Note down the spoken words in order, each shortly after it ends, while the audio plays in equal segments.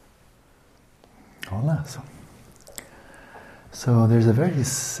Hola. So there's a very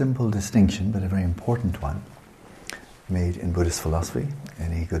simple distinction, but a very important one, made in Buddhist philosophy.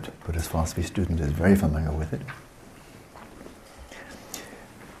 Any good Buddhist philosophy student is very familiar with it.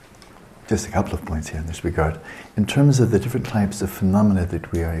 Just a couple of points here in this regard. In terms of the different types of phenomena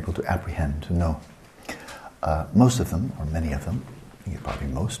that we are able to apprehend, to know, most of them, or many of them, I think probably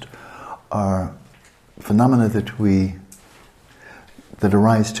most, are phenomena that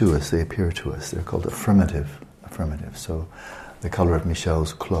arise to us, they appear to us. They're called affirmative. So the color of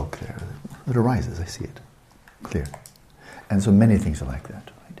Michelle's cloak there, it arises, I see it, clear. And so many things are like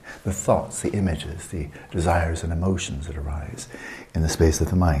that. Right? The thoughts, the images, the desires and emotions that arise in the space of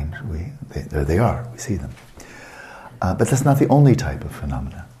the mind, there they are, we see them. But that's not the only type of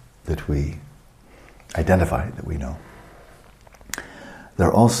phenomena that we identify, that we know. There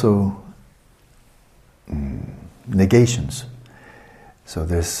are also negations. So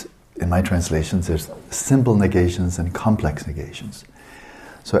there's, in my translations, there's simple negations and complex negations.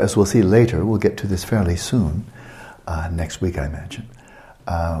 So as we'll see later, we'll get to this fairly soon, next week I imagine.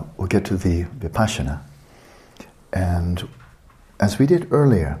 We'll get to the Vipassana. And as we did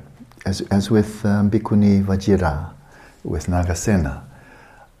earlier, as with Bhikkhuni Vajira, with Nagasena,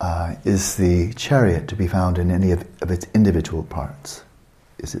 is the chariot to be found in any of its individual parts?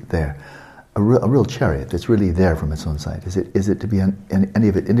 Is it there? A real chariot that's really there from its own side. Is it to be in any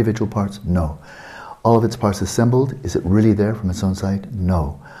of its individual parts? No. All of its parts assembled, is it really there from its own side?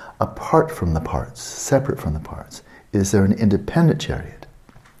 No. Apart from the parts, separate from the parts, is there an independent chariot?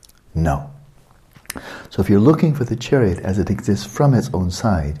 No. So if you're looking for the chariot as it exists from its own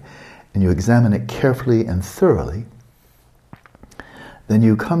side, and you examine it carefully and thoroughly, then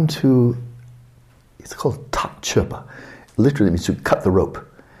you come to, it's called tak chöpa. Literally means to cut the rope.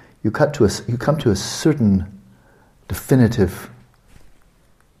 You come to a certain definitive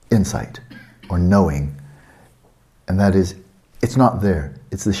insight or knowing, and that is, it's not there.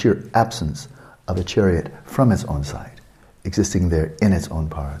 It's the sheer absence of a chariot from its own side, existing there in its own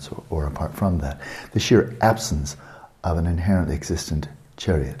parts or apart from that. The sheer absence of an inherently existent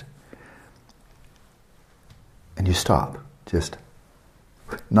chariot. And you stop, just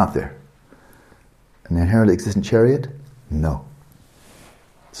not there. An inherently existent chariot? No.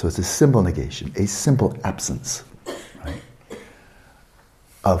 So it's a simple negation, a simple absence, right,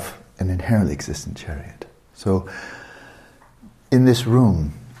 of an inherently existent chariot. So, in this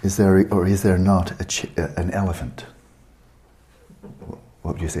room, is there or is there not an elephant?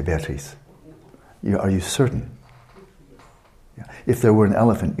 What would you say, Beatrice? Are you certain? Yeah. If there were an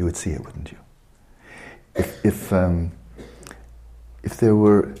elephant, you would see it, wouldn't you? If there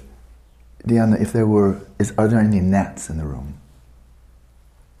were, Diana, are there any gnats in the room?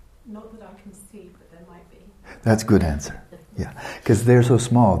 Not that I can see, but there might be. That's a good answer. Yeah, because they're so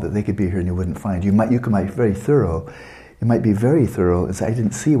small that they could be here and you wouldn't find. You might be very thorough. You might be very thorough and say, I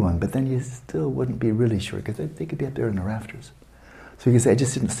didn't see one, but then you still wouldn't be really sure because they could be up there in the rafters. So you could say, I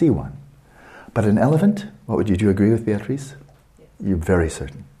just didn't see one. But an elephant, do you agree with Beatrice? Yes. You're very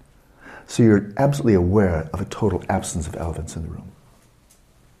certain. So you're absolutely aware of a total absence of elephants in the room.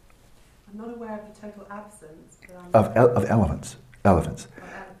 I'm not aware of a total absence. But Of elephants. Elephants.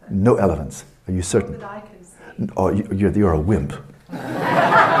 No elephants. Are you certain? Not that I can see. Oh, you're a wimp.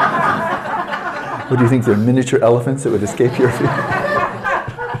 What do you think? They're miniature elephants that would escape your view?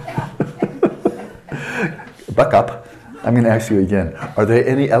 Buck up. I'm going to ask you again. Are there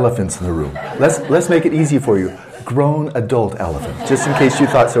any elephants in the room? Let's make it easy for you. Grown adult elephant. Just in case you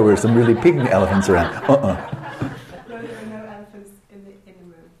thought there were some really pygmy elephants around. No, there are no elephants in the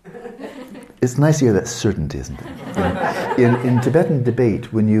room. It's nice to hear that certainty, isn't it? In Tibetan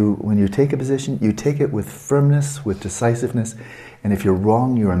debate, when you take a position, you take it with firmness, with decisiveness, and if you're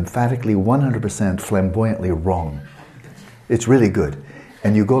wrong, you're emphatically 100% flamboyantly wrong. It's really good.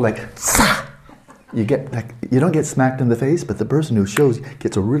 And you go like, Sa! You don't get smacked in the face, but the person who shows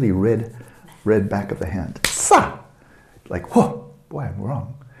gets a really red back of the hand. Sa! Like, whoa, boy, I'm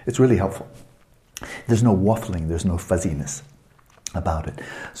wrong. It's really helpful. There's no waffling, there's no fuzziness about it.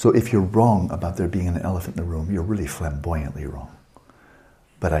 So if you're wrong about there being an elephant in the room, you're really flamboyantly wrong.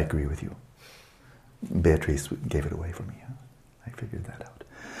 But I agree with you. Beatrice gave it away for me. Huh? I figured that out.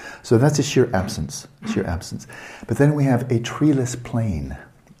 So that's a sheer absence. But then we have a treeless plain.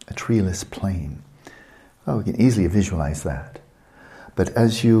 Oh, we can easily visualize that. But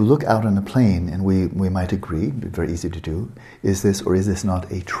as you look out on the plain, and we might agree, it'd be very easy to do, is this or is this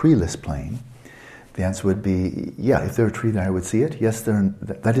not a treeless plain? The answer would be, yeah, if there were a tree there, I would see it. Yes,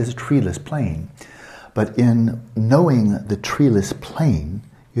 that is a treeless plain. But in knowing the treeless plain,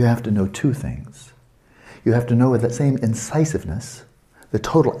 you have to know two things. You have to know with that same incisiveness the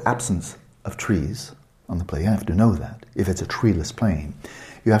total absence of trees on the plane. You have to know that. If it's a treeless plane,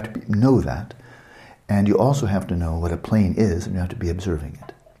 you have to know that. And you also have to know what a plane is, and you have to be observing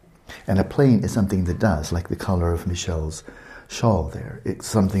it. And a plane is something that does, like the color of Michelle's shawl there. It's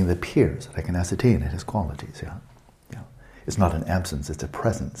something that appears. I can ascertain it has qualities, yeah? It's not an absence, it's a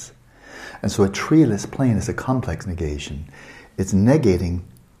presence. And so a treeless plane is a complex negation. It's negating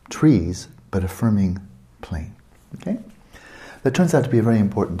trees, but affirming plane. Okay? That turns out to be a very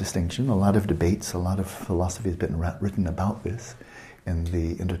important distinction. A lot of debates, a lot of philosophy has been written about this in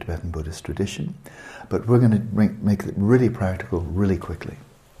the Indo-Tibetan Buddhist tradition. But we're going to make it really practical really quickly.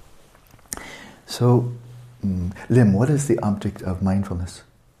 So, Lim, what is the object of mindfulness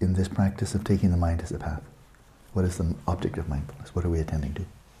in this practice of taking the mind as a path? What is the object of mindfulness? What are we attending to?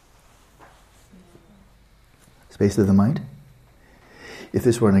 Space of the mind? If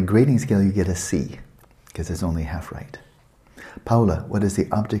this were on a grading scale, you get a C, because it's only half right. Paula, what is the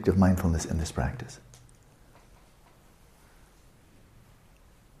object of mindfulness in this practice?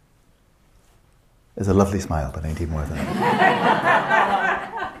 There's a lovely smile, but I need more than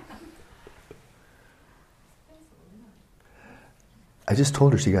that. I just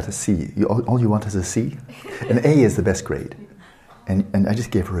told her she got a C. All you want is a C? An A is the best grade. And I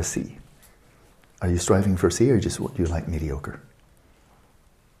just gave her a C. Are you striving for C, or just what you like mediocre?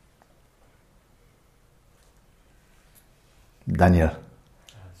 Daniel.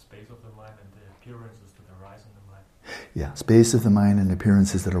 Space of the mind and the appearances that arise in the mind. Yeah, space of the mind and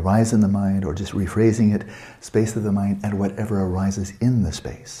appearances that arise in the mind, or just rephrasing it, space of the mind and whatever arises in the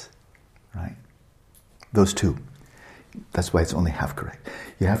space. Right? Those two. That's why it's only half correct.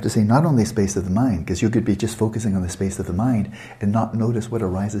 You have to say not only space of the mind, because you could be just focusing on the space of the mind and not notice what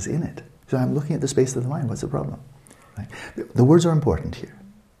arises in it. So I'm looking at the space of the mind, what's the problem? Right? The words are important here.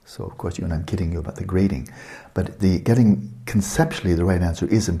 So of course I'm kidding you about the grading. But the getting conceptually the right answer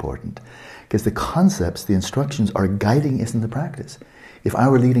is important. Because the concepts, the instructions are guiding us in the practice. If I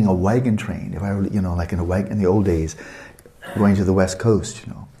were leading a wagon train, if I were, like in the old days, going to the West Coast,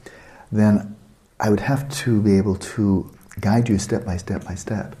 then I would have to be able to guide you step by step by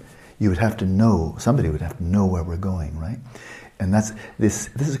step. You would have to know, somebody would have to know where we're going, right? And this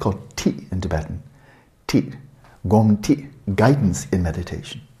is called ti in Tibetan. Ti, gom ti, guidance in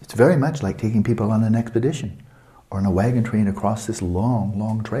meditation. It's very much like taking people on an expedition or on a wagon train across this long,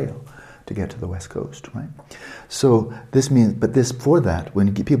 long trail to get to the West Coast, right? So this means, for that,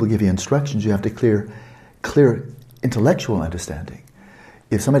 when people give you instructions, you have to clear intellectual understanding.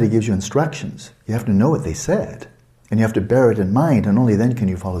 If somebody gives you instructions, you have to know what they said, and you have to bear it in mind, and only then can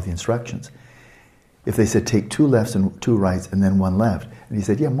you follow the instructions. If they said, take 2 lefts and 2 rights and then 1 left, and he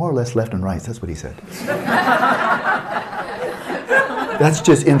said, yeah, more or less left and right, that's what he said. That's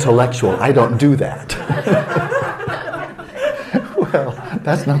just intellectual. I don't do that. Well,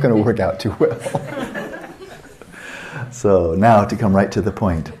 that's not going to work out too well. So now to come right to the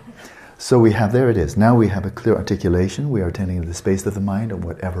point. So there it is. Now we have a clear articulation. We are attending to the space of the mind and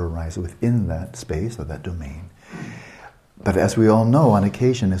whatever arises within that space or that domain. But as we all know, on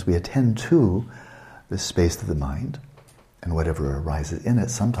occasion, as we attend to the space of the mind and whatever arises in it,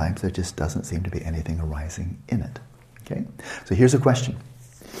 sometimes there just doesn't seem to be anything arising in it. Okay? So here's a question.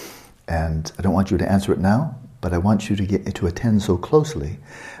 And I don't want you to answer it now, but I want you to attend so closely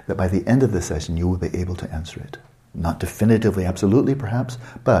that by the end of the session you will be able to answer it. Not definitively, absolutely perhaps,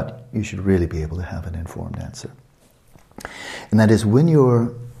 but you should really be able to have an informed answer. And that is when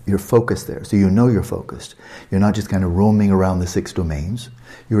you're focused there, so you know you're focused. You're not just kind of roaming around the 6 domains.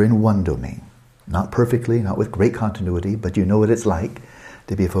 You're in one domain. Not perfectly, not with great continuity, but you know what it's like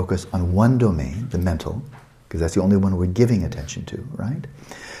to be focused on one domain, the mental, because that's the only one we're giving attention to, right?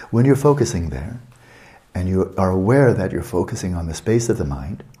 When you're focusing there, and you are aware that you're focusing on the space of the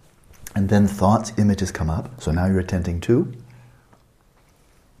mind, and then thoughts, images come up, so now you're attending to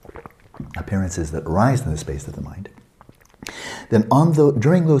appearances that arise in the space of the mind. Then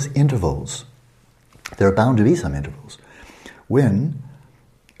during those intervals, there are bound to be some intervals, when,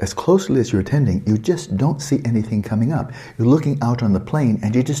 as closely as you're attending, you just don't see anything coming up. You're looking out on the plain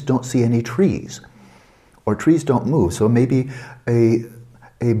and you just don't see any trees, or trees don't move. So maybe a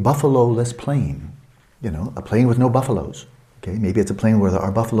buffalo-less plain, a plain with no buffaloes. Okay, maybe it's a plain where there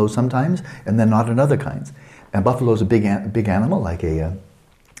are buffaloes sometimes, and then not in other kinds. And buffalo is a big animal, like an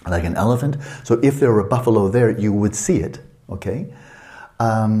elephant. So if there were a buffalo there, you would see it. Okay.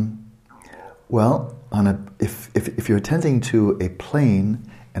 If you're attending to a plain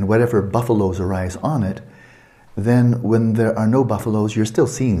and whatever buffaloes arise on it, then when there are no buffaloes, you're still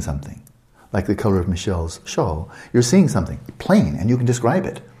seeing something, like the color of Michelle's shawl. You're seeing something plain, and you can describe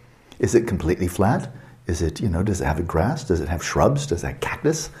it. Is it completely flat? Is it, does it have grass? Does it have shrubs? Does it have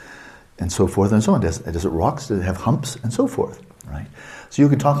cactus? and so forth and so on. Does it rocks? Does it have humps? And so forth, right? So you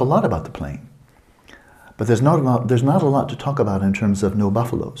can talk a lot about the plane. But there's not a lot to talk about in terms of no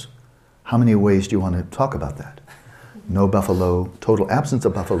buffaloes. How many ways do you want to talk about that? No buffalo, total absence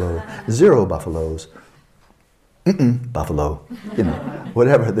of buffalo, 0 buffaloes, buffalo,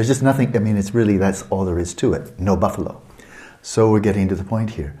 whatever. There's just nothing, it's really, that's all there is to it. No buffalo. So we're getting to the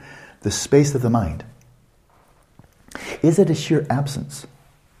point here. The space of the mind. Is it a sheer absence?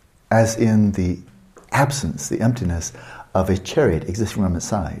 As in the absence, the emptiness of a chariot existing on its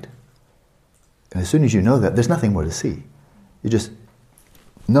side. And as soon as you know that, there's nothing more to see. You just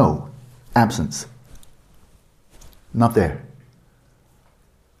know absence. Not there.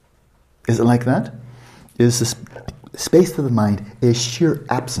 Is it like that? Is the space of the mind a sheer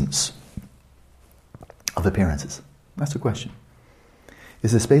absence of appearances? That's the question.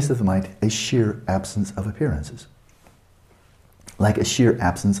 Is the space of the mind a sheer absence of appearances? Like a sheer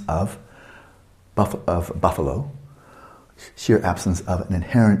absence of buffalo, sheer absence of an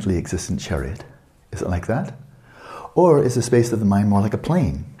inherently existent chariot. Is it like that? Or is the space of the mind more like a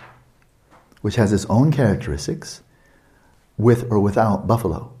plane, which has its own characteristics, with or without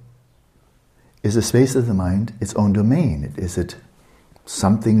buffalo? Is the space of the mind its own domain? Is it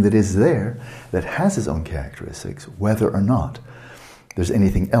something that is there that has its own characteristics, whether or not there's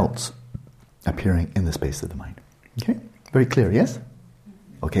anything else appearing in the space of the mind? Okay? Very clear, yes?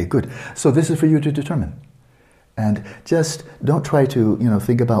 Okay, good. So this is for you to determine. And just don't try to,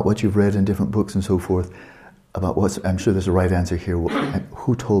 think about what you've read in different books and so forth, about I'm sure there's a right answer here.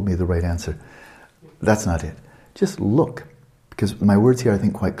 Who told me the right answer? That's not it. Just look, because my words here are, I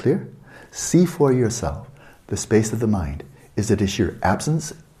think, quite clear. See for yourself the space of the mind. Is it a sheer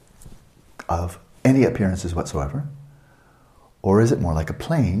absence of any appearances whatsoever? Or is it more like a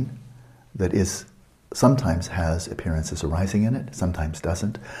plane that sometimes has appearances arising in it, sometimes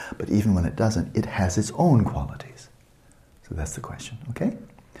doesn't, but even when it doesn't, it has its own qualities. So that's the question, okay?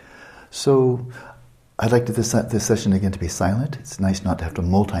 So I'd like this session again to be silent. It's nice not to have to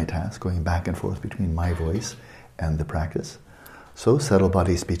multitask, going back and forth between my voice and the practice. So settle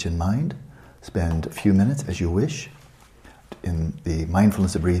body, speech, and mind. Spend a few minutes as you wish in the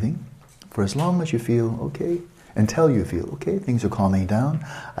mindfulness of breathing for as long as you feel okay, until you feel okay, things are calming down.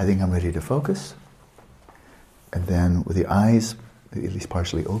 I think I'm ready to focus. And then with the eyes at least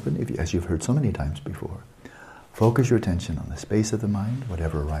partially open, as you've heard so many times before, focus your attention on the space of the mind,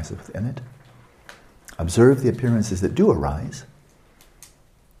 whatever arises within it. Observe the appearances that do arise,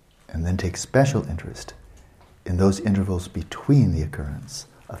 and then take special interest in those intervals between the occurrence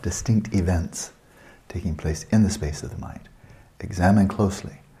of distinct events taking place in the space of the mind. Examine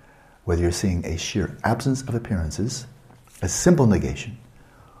closely whether you're seeing a sheer absence of appearances, a simple negation,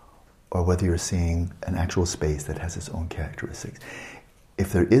 or whether you're seeing an actual space that has its own characteristics.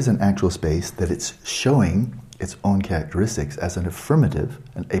 If there is an actual space that it's showing its own characteristics as an affirmative,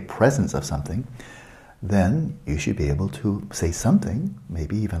 a presence of something, then you should be able to say something,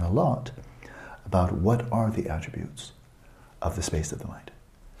 maybe even a lot, about what are the attributes of the space of the mind.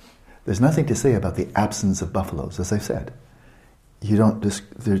 There's nothing to say about the absence of buffaloes, as I've said.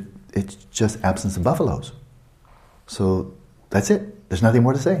 It's just absence of buffaloes. So that's it. There's nothing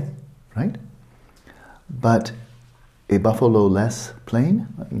more to say. Right? But a buffalo-less plane,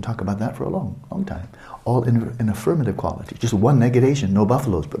 I can talk about that for a long, long time. All in affirmative quality. Just one negation, no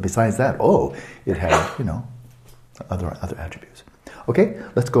buffaloes. But besides that, it had, other attributes. Okay,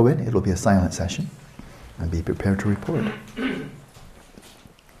 let's go in. It'll be a silent session. And be prepared to report.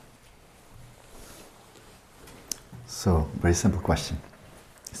 So, very simple question.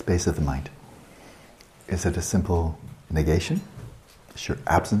 Space of the mind. Is it a simple negation? Sheer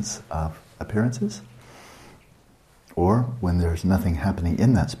absence of appearances? Or when there's nothing happening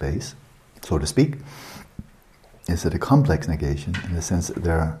in that space, so to speak, is it a complex negation in the sense that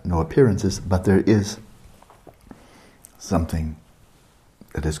there are no appearances, but there is something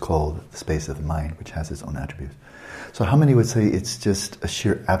that is called the space of the mind, which has its own attributes. So how many would say it's just a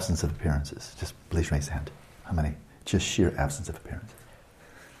sheer absence of appearances? Just please raise your hand. How many? Just sheer absence of appearances.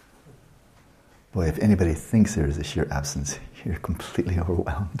 Boy, if anybody thinks there is a sheer absence, you're completely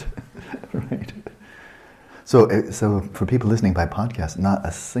overwhelmed, right? So for people listening by podcast, not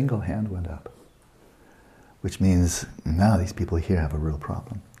a single hand went up, which means now these people here have a real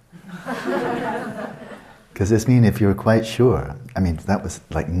problem. Because this means if you're quite sure, that was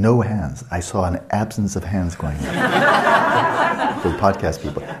like no hands. I saw an absence of hands going up for the podcast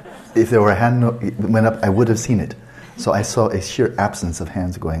people. If there were a hand went up, I would have seen it. So I saw a sheer absence of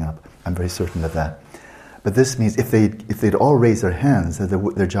hands going up. I'm very certain of that. But this means if they'd all raised their hands,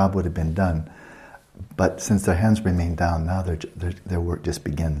 their job would have been done. But since their hands remain down, now their work just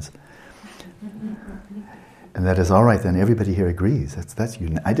begins. And that is all right, then everybody here agrees.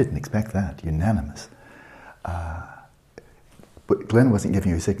 I didn't expect that, unanimous. But Glenn wasn't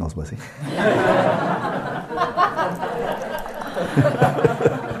giving you signals, was he?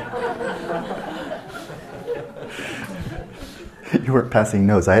 You weren't passing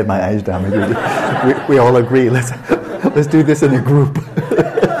notes. I had my eyes down. We all agree. Let's do this in a group.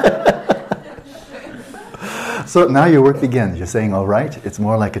 So now your work begins. You're saying, all right, it's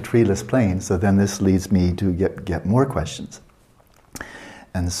more like a treeless plain. So then this leads me to get more questions.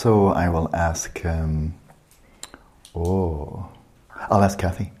 And so I will ask, I'll ask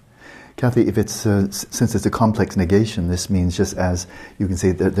Kathy. Kathy, if it's since it's a complex negation, this means just as you can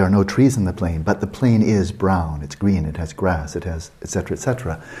say that there are no trees in the plain, but the plain is brown, it's green, it has grass, it has etc.,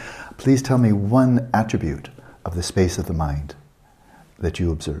 etc. Please tell me one attribute of the space of the mind that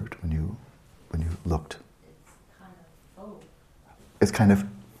you observed when you looked. It's kind of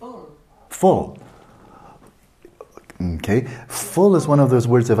full. Okay, full is one of those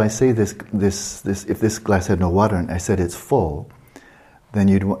words. If I say this, if this glass had no water and I said it's full, then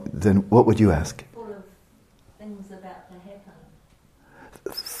what would you ask? Full of things about to happen.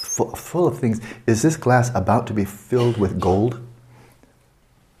 Full of things. Is this glass about to be filled with gold?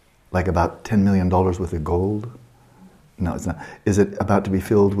 Like about $10 million worth of gold? No, it's not. Is it about to be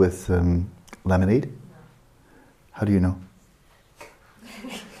filled with lemonade? No. How do you know?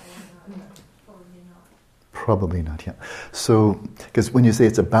 Probably not. Probably not, yeah. So, because when you say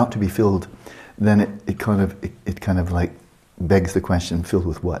it's about to be filled, then it kind of like begs the question, filled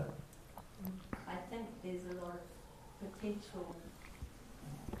with what? I think there's a lot of potential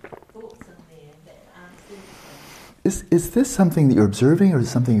thoughts in there that aren't certain. Is this something that you're observing, or is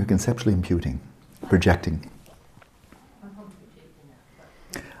it something you're conceptually imputing, projecting? I'm probably projecting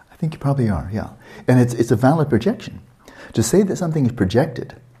it. I think you probably are, yeah. And it's a valid projection. To say that something is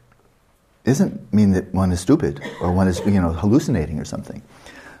projected doesn't mean that one is stupid or one is hallucinating or something.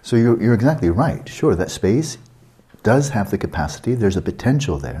 So you're exactly right. Sure, that space does have the capacity. There's a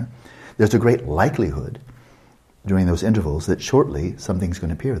potential there. There's a great likelihood during those intervals that shortly something's going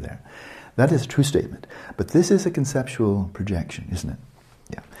to appear there. That is a true statement. But this is a conceptual projection, isn't it?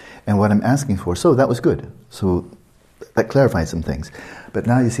 Yeah. And what I'm asking for, so that was good. So that clarifies some things. But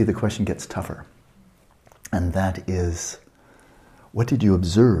now you see the question gets tougher. And that is, what did you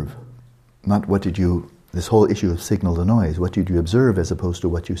observe? Not what did you, this whole issue of signal to noise, what did you observe as opposed to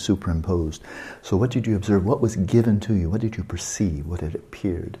what you superimposed? So what did you observe? What was given to you? What did you perceive? What had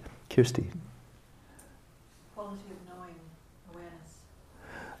appeared? Kirsty? Quality of knowing, awareness.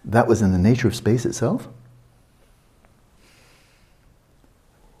 That was in the nature of space itself?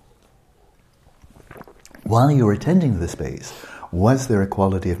 While you were attending to the space, was there a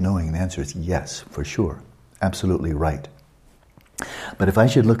quality of knowing? And the answer is yes, for sure. Absolutely right. But if I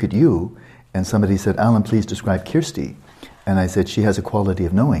should look at you and somebody said, Alan, please describe Kirsty, and I said, she has a quality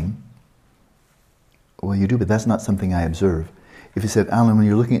of knowing, well, you do, but that's not something I observe. If you said, Alan, when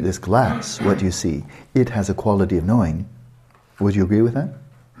you're looking at this glass, what do you see? It has a quality of knowing. Would you agree with that?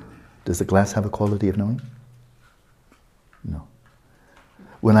 Does the glass have a quality of knowing? No.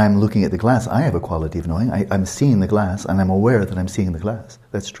 When I'm looking at the glass, I have a quality of knowing. I'm seeing the glass, and I'm aware that I'm seeing the glass.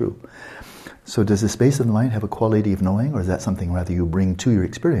 That's true. So does the space of the mind have a quality of knowing, or is that something rather you bring to your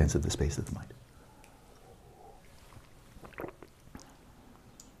experience of the space of the mind?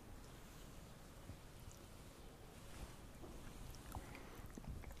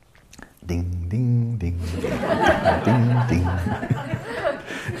 Ding, ding, ding, ding, ding.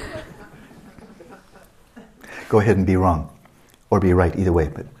 Go ahead and be wrong, or be right, either way,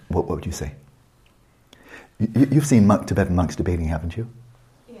 but what would you say? You've seen Tibetan monks debating, haven't you?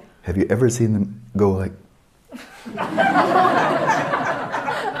 Have you ever seen them go like...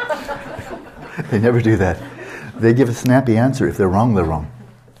 They never do that. They give a snappy answer. If they're wrong, they're wrong.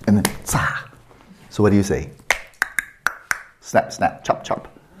 And then, tzah! So what do you say? Snap, snap, chop, chop.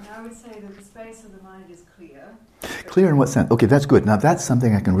 I would say that the space of the mind is clear. Clear in what sense? Okay, that's good. Now that's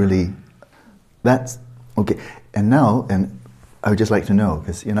something I can really... That's... Okay. And now, and I would just like to know,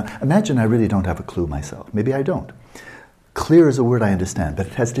 because, imagine I really don't have a clue myself. Maybe I don't. Clear is a word I understand, but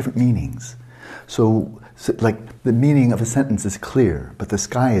it has different meanings. So, like, the meaning of a sentence is clear, but the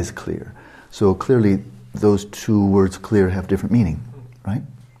sky is clear. So clearly, those two words clear have different meaning, right?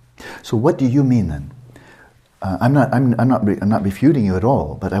 So what do you mean then? I'm not refuting you at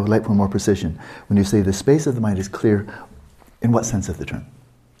all, but I would like for more precision. When you say the space of the mind is clear, in what sense of the term?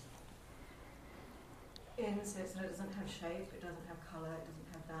 In the sense that it doesn't have shape, it doesn't have colour, it doesn't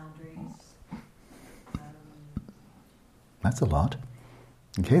have boundaries. That's a lot.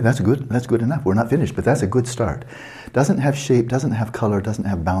 Okay, that's good enough. We're not finished, but that's a good start. Doesn't have shape, doesn't have color, doesn't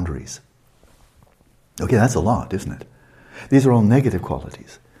have boundaries. Okay, that's a lot, isn't it? These are all negative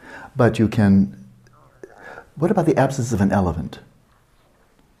qualities. But you can... What about the absence of an elephant?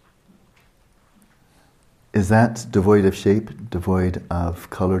 Is that devoid of shape, devoid of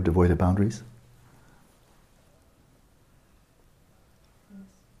color, devoid of boundaries?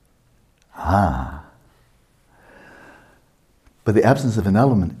 Ah. But the absence of an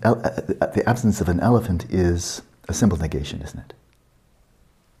elephant is a simple negation, isn't it?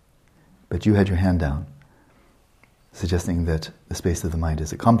 But you had your hand down, suggesting that the space of the mind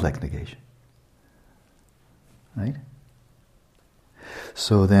is a complex negation. Right?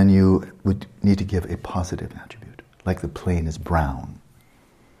 So then you would need to give a positive attribute, like the plane is brown.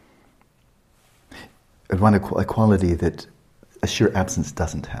 I'd want a quality that a sheer absence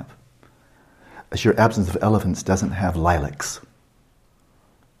doesn't have. A sheer absence of elephants doesn't have lilacs.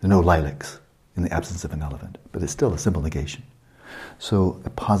 There are no lilacs in the absence of an elephant, but it's still a simple negation. So a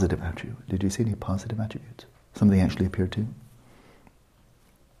positive attribute. Did you see any positive attributes? Something actually appeared to you?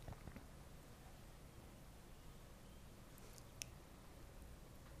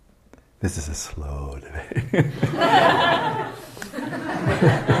 This is a slow debate.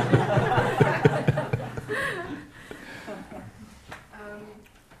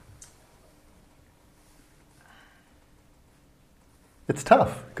 It's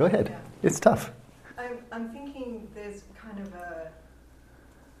tough. Go ahead. Yeah. It's tough. I'm thinking there's kind of a...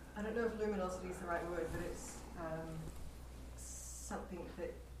 I don't know if luminosity is the right word, but it's something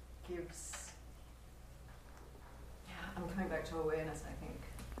that gives... Yeah, I'm coming back to awareness, I think.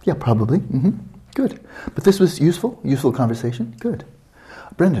 Yeah, probably. Mm-hmm. Good. But this was useful conversation. Good.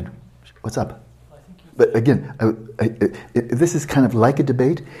 Brendan, what's up? But again, this is kind of like a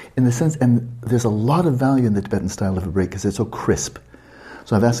debate in the sense, and there's a lot of value in the Tibetan style of a break because it's so crisp.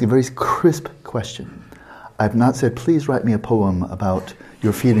 So I've asked a very crisp question. I've not said, please write me a poem about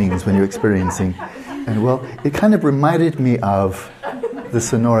your feelings when you're experiencing. And well, it kind of reminded me of the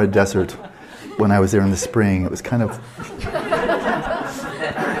Sonora Desert when I was there in the spring. It was kind of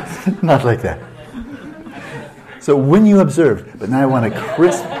not like that. So when you observe, but now I want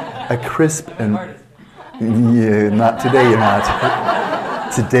a crisp and yeah, not today. You're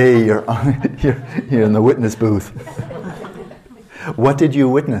not. Today you're in the witness booth. What did you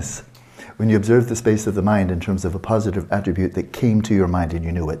witness when you observed the space of the mind in terms of a positive attribute that came to your mind and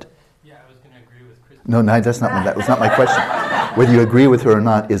you knew it? Yeah, I was going to agree with Chris. No, that was not my question. Whether you agree with her or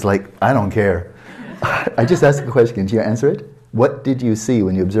not is like, I don't care. I just asked a question. Do you answer it? What did you see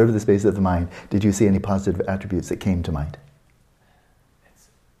when you observed the space of the mind? Did you see any positive attributes that came to mind? It's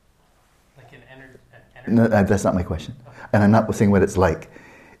like an energy. No, that's not my question. And I'm not saying what it's like.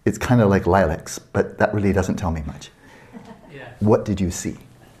 It's kind of like lilacs, but that really doesn't tell me much. Yeah. What did you see?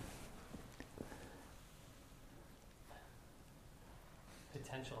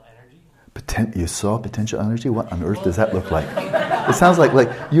 Potential energy. You saw potential energy? What on earth does that look like? It sounds like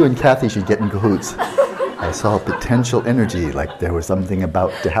you and Kathy should get in cahoots. I saw potential energy, like there was something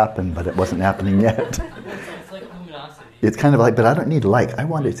about to happen, but it wasn't happening yet. It's like luminosity. It's kind of like, but I don't need like. I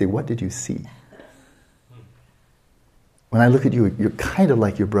wanted to say, what did you see? When I look at you, you're kind of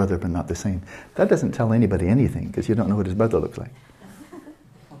like your brother, but not the same. That doesn't tell anybody anything, because you don't know what his brother looks like.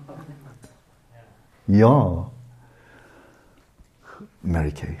 Yeah.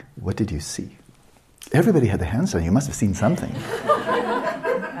 Mary Kay, what did you see? Everybody had their hands on you. You must have seen something.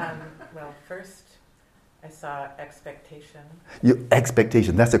 Well, first, I saw expectation.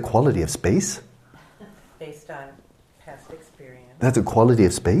 Expectation, that's a quality of space? Based on past experience. That's a quality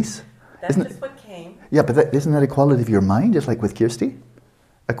of space? That's just what came. Yeah, but isn't that a quality of your mind, just like with Kirsty?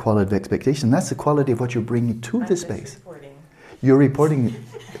 A quality of expectation. That's the quality of what you're bringing to the space. Reporting.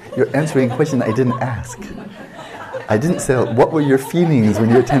 You're answering a question that I didn't ask. I didn't say, what were your feelings when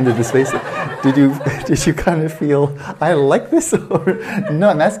you attended the space? Did you kind of feel, I like this? Or, no,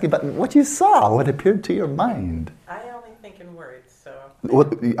 I'm asking about what you saw, what appeared to your mind. I only think in words, so...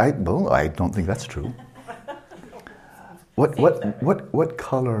 I don't think that's true. What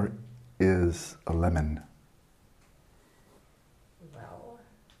color is a lemon? Well...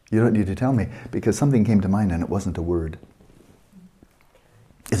 You don't need to tell me, because something came to mind and it wasn't a word.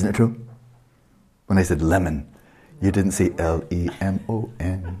 Isn't it true? When I said lemon, you didn't say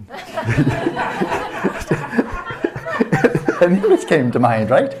L-E-M-O-N. An image came to mind,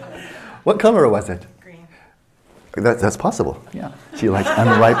 right? What color was it? Green. That's possible, yeah. She likes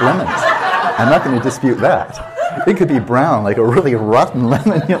unripe lemons. I'm not going to dispute that. It could be brown, like a really rotten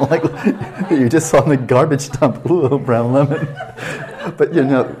lemon, like you just saw in the garbage dump. Ooh, brown lemon. But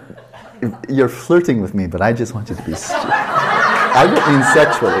you're flirting with me, but I just want you to be... I don't mean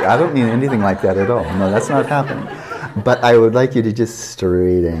sexually. I don't mean anything like that at all. No, that's not happening. But I would like you to just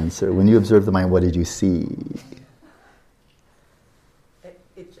straight answer. When you observed the mind, what did you see?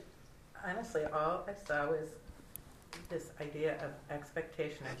 Honestly, all I saw was this idea of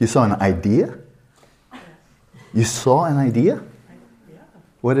expectation. You saw an idea? Yes. You saw an idea? Yeah.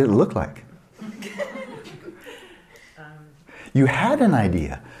 What did it look like? You had an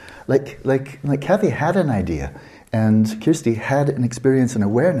idea. Like Kathy had an idea, and Kirsty had an experience and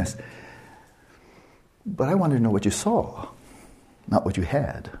awareness. But I wanted to know what you saw, not what you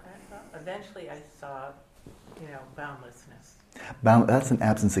had. Eventually I saw, boundlessness. That's an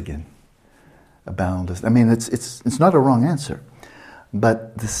absence again. A boundless. I mean, it's not a wrong answer,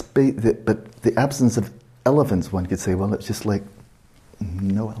 but the absence of elephants, one could say, well, it's just like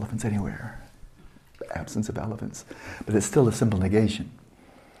no elephants anywhere. The absence of elephants, but it's still a simple negation.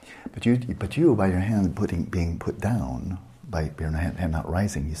 But you, by your hand being put down, by your hand not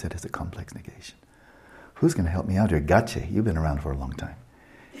rising, you said it's a complex negation. Who's going to help me out here? Gotcha. You've been around for a long time.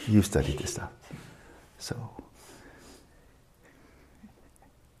 You've studied this stuff. So,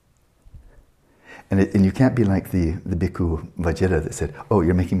 and you can't be like the bhikkhu Vajira that said, "Oh,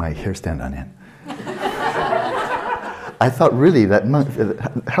 you're making my hair stand on end." I thought, really, that monk,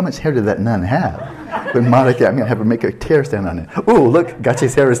 how much hair did that nun have? When Marika, I'm going to have her make a hair stand on it. Oh, look,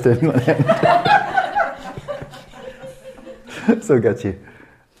 Gachi's hair is standing on end. So Gachi,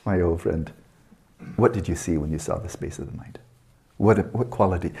 my old friend, what did you see when you saw the space of the mind? What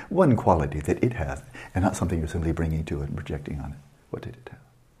quality, one quality that it has, and not something you're simply bringing to it and projecting on it. What did it have?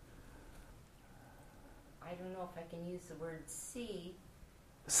 I don't know if I can use the word see.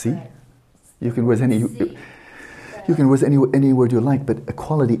 See? You can use any word you like, but a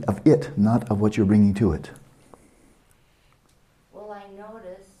quality of it, not of what you're bringing to it. Well, I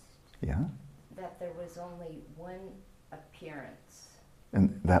noticed that there was only one appearance at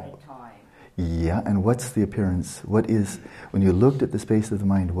a time. Yeah, and what's the appearance? What is, when you looked at the space of the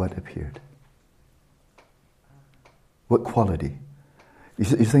mind, what appeared? What quality?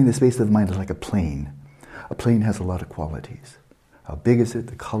 You're saying the space of the mind is like a plane. A plane has a lot of qualities. How big is it,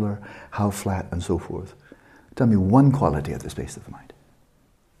 the color, how flat, and so forth. Tell me one quality of the space of the mind.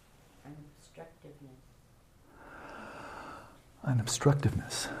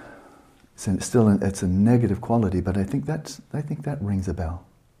 Unobstructiveness. It's a negative quality, but I think that rings a bell.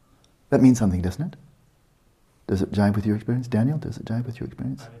 That means something, doesn't it? Does it jive with your experience? Daniel, does it jive with your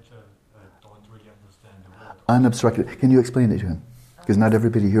experience? I don't really understand the word. Unobstructed. Can you explain it to him? Because not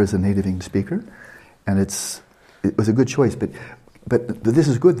everybody here is a native English speaker, and it was a good choice, but this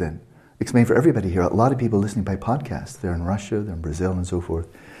is good then. Explain for everybody here. A lot of people listening by podcast. They're in Russia, they're in Brazil, and so forth.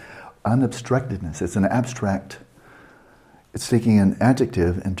 Unobstructedness. It's an abstract. It's taking an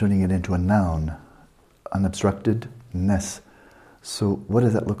adjective and turning it into a noun. Unobstructedness. So what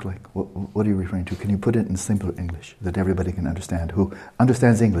does that look like? What are you referring to? Can you put it in simpler English that everybody can understand, who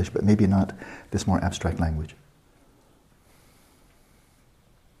understands English, but maybe not this more abstract language?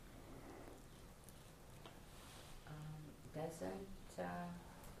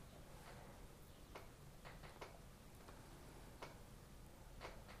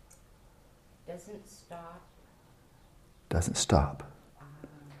 Doesn't stop. Doesn't stop.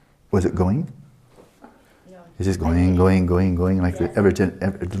 Was it going? No. It's just going, like the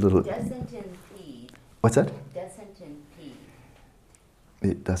little... Doesn't impede. What's that? Doesn't impede.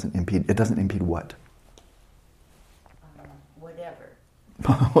 It doesn't impede. It doesn't impede what? Whatever.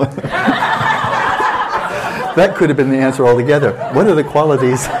 That could have been the answer altogether. What are the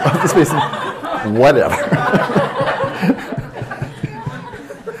qualities of the space? Whatever.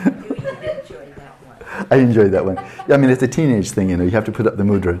 I enjoyed that one. I mean, it's a teenage thing, you have to put up the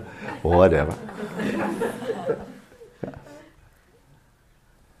mudra. Whatever.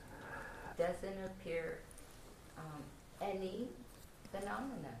 Doesn't appear any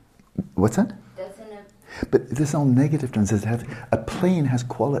phenomena. What's that? But this is all negative terms. A plane has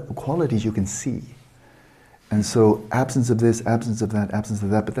qualities you can see. And so absence of this, absence of that, absence of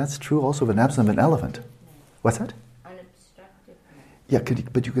that. But that's true also of an absence of an elephant. No. What's that? Unobstructiveness. Yeah,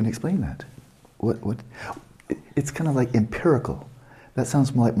 but you can explain that. What? It's kind of like empirical. That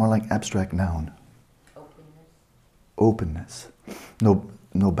sounds more like abstract noun. Openness. No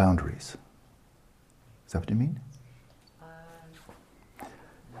boundaries. Is that what you mean?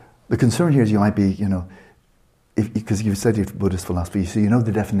 The concern here is you might be, because you've studied Buddhist philosophy, so you know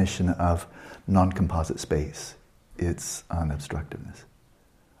the definition of non-composite space. It's unobstructiveness,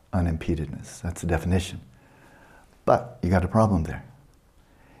 unimpededness. That's the definition. But you got a problem there.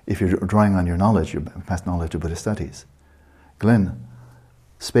 If you're drawing on your knowledge, your past knowledge of Buddhist studies, Glenn,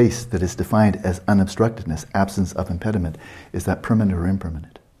 space that is defined as unobstructedness, absence of impediment, is that permanent or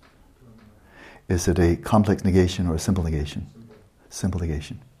impermanent? Is it a complex negation or a simple negation? Simple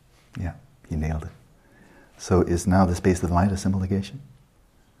negation. Yeah, he nailed it. So is now the space of the mind a simple negation?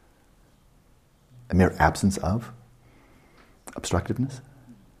 A mere absence of obstructiveness?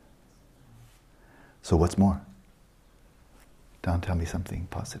 So what's more? Don, tell me something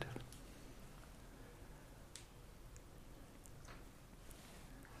positive.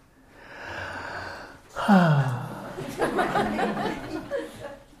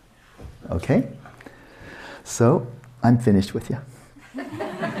 Okay? So, I'm finished with you.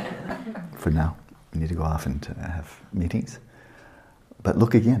 For now. We need to go off and have meetings. But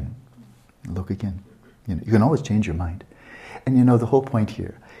look again. Look again. You can always change your mind. And the whole point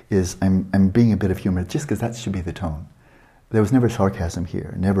here is I'm being a bit of humor just because that should be the tone. There was never sarcasm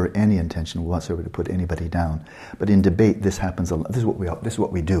here, never any intention whatsoever to put anybody down. But in debate, this happens a lot. This is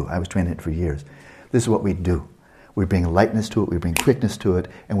what we do. I was trained in it for years. This is what we do. We bring lightness to it, we bring quickness to it,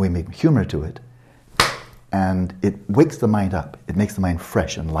 and we make humor to it. And it wakes the mind up. It makes the mind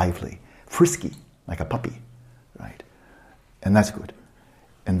fresh and lively, frisky, like a puppy, right? And that's good.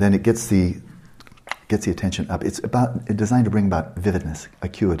 And then it gets the attention up. It's designed to bring about vividness,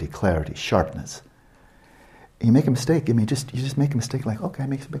 acuity, clarity, sharpness. You make a mistake. You just make a mistake. Like, okay, I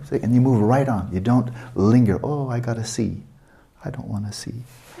make a mistake, and you move right on. You don't linger. Oh, I got a C. I don't want to see.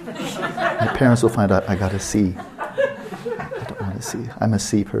 My parents will find out I got a C. I don't want to see. I'm a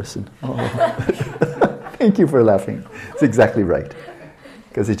C person. Oh. Thank you for laughing. It's exactly right.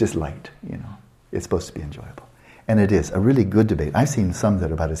 Because it's just light, It's supposed to be enjoyable. And it is. A really good debate. I've seen some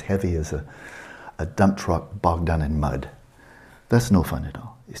that are about as heavy as a dump truck bogged down in mud. That's no fun at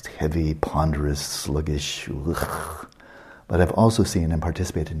all. It's heavy, ponderous, sluggish. Ugh. But I've also seen and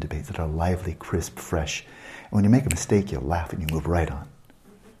participated in debates that are lively, crisp, fresh. And when you make a mistake, you laugh and you move right on.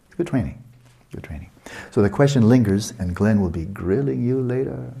 It's good training. Good training. So the question lingers, and Glenn will be grilling you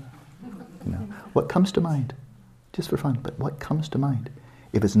later. What comes to mind? Just for fun, but what comes to mind?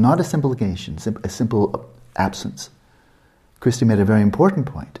 If it's not a simple negation, a simple absence, Christy made a very important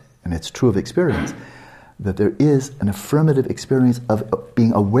point, and it's true of experience, that there is an affirmative experience of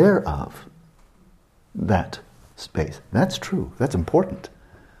being aware of that space. That's true. That's important.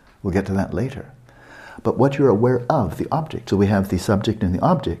 We'll get to that later. But what you're aware of, the object, so we have the subject and the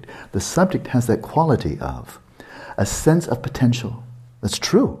object. The subject has that quality of a sense of potential. That's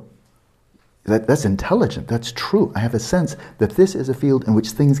true. That's intelligent. That's true. I have a sense that this is a field in which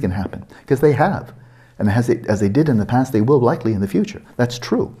things can happen. Because they have. And as they did in the past, they will likely in the future. That's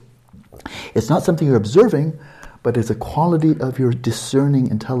true. It's not something you're observing, but it's a quality of your discerning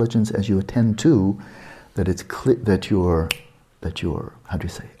intelligence as you attend to that it's that you're how do you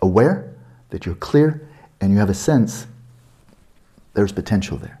say, aware, that you're clear, and you have a sense there's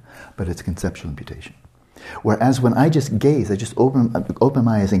potential there. But it's conceptual imputation. Whereas when I just gaze, I just open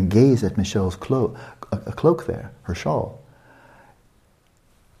my eyes and gaze at Michelle's cloak there, her shawl,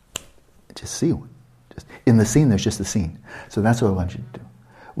 just see one. In the scene, there's just the scene. So that's what I want you to do.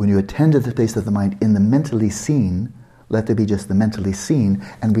 When you attend to the space of the mind in the mentally seen, let there be just the mentally seen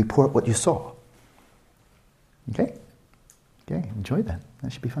and report what you saw. Okay? Okay, enjoy that.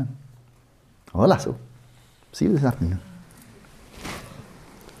 That should be fun. Hola, so see you this afternoon.